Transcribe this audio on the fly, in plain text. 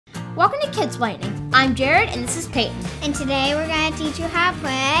Welcome to Kidsplaining. I'm Jarred and this is Peyton. And today we're going to teach you how to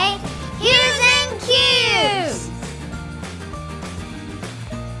play Hues and Cues!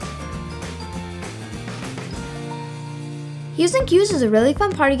 Hues and Cues is a really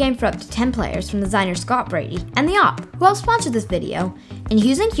fun party game for up to 10 players from designer Brady and theop, who helped sponsor this video. In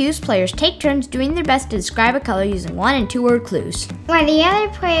Hues and Cues, players take turns doing their best to describe a color using 1- and 2-word clues. While the other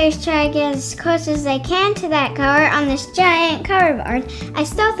players try to get as close as they can to that color on this giant color board, I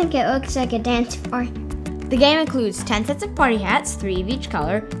still think it looks like a dance floor. The game includes 10 sets of party hats, 3 of each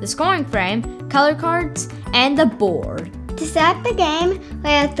color, the scoring frame, color cards, and the board. To set up the game,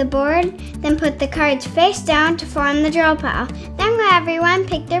 lay out the board, then put the cards face down to form the draw pile. Then let everyone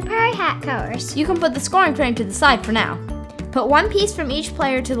pick their party hat colors. You can put the scoring frame to the side for now. Put one piece from each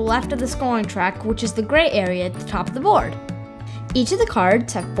player to the left of the scoring track, which is the gray area at the top of the board. Each of the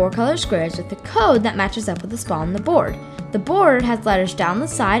cards have 4 color squares with a code that matches up with the spot on the board. The board has letters down the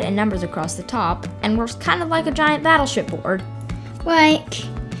side and numbers across the top, and works kind of like a giant battleship board. Like,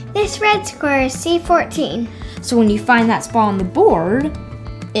 this red square is C14. So when you find that spot on the board,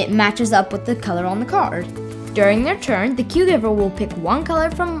 it matches up with the color on the card. During their turn, the cue giver will pick one color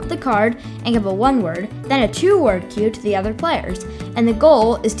from the card and give a 1-word, then a 2-word cue to the other players. And the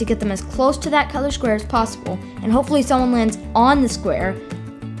goal is to get them as close to that color square as possible, and hopefully someone lands on the square.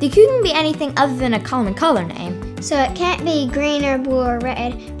 The cue can be anything other than a common color name. So it can't be green or blue or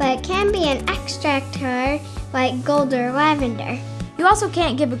red, but it can be an abstract color like gold or lavender. You also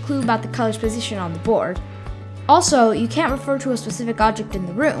can't give a clue about the color's position on the board. Also, you can't refer to a specific object in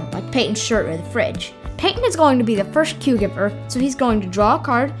the room, like Peyton's shirt or the fridge. Peyton is going to be the first cue giver, so he's going to draw a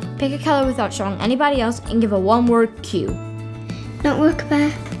card, pick a color without showing anybody else, and give a 1-word cue. Don't look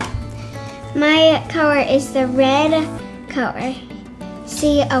back. My color is the red color,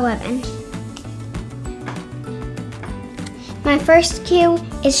 C11. My first cue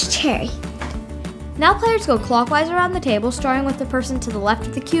is cherry. Now players go clockwise around the table, starting with the person to the left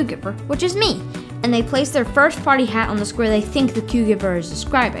of the cue giver, which is me, and they place their first party hat on the square they think the cue giver is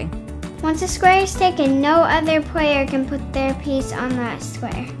describing. Once a square is taken, no other player can put their piece on that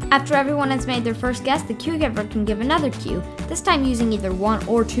square. After everyone has made their first guess, the cue giver can give another cue, this time using either 1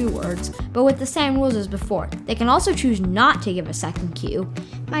 or 2 words, but with the same rules as before. They can also choose not to give a second cue.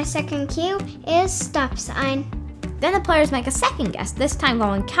 My second cue is stop sign. Then the players make a second guess, this time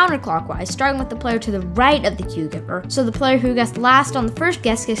going counterclockwise, starting with the player to the right of the cue giver. So the player who guessed last on the first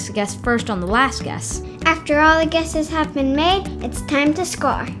guess gets to guess first on the last guess. After all the guesses have been made, it's time to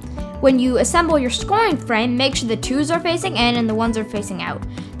score. When you assemble your scoring frame, make sure the 2s are facing in and the 1s are facing out.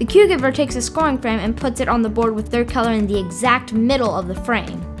 The cue giver takes a scoring frame and puts it on the board with their color in the exact middle of the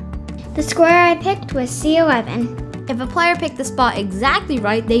frame. The square I picked was C11. If a player picked the spot exactly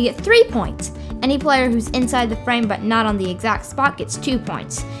right, they get 3 points. Any player who's inside the frame but not on the exact spot gets 2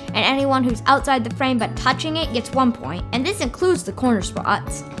 points. And anyone who's outside the frame but touching it gets 1 point, and this includes the corner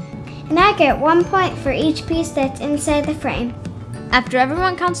spots. And I get 1 point for each piece that's inside the frame. After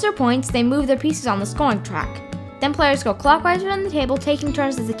everyone counts their points, they move their pieces on the scoring track. Then players go clockwise around the table, taking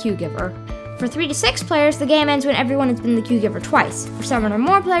turns as the cue giver. For 3 to 6 players, the game ends when everyone has been the cue giver twice. For 7 or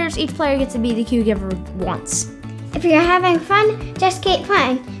more players, each player gets to be the cue giver once. If you're having fun, just keep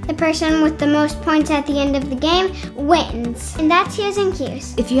playing. The person with the most points at the end of the game wins. And that's Hues and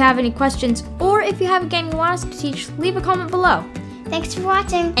Cues. If you have any questions, or if you have a game you want us to teach, leave a comment below. Thanks for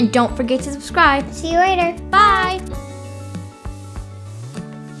watching. And don't forget to subscribe. See you later. Bye!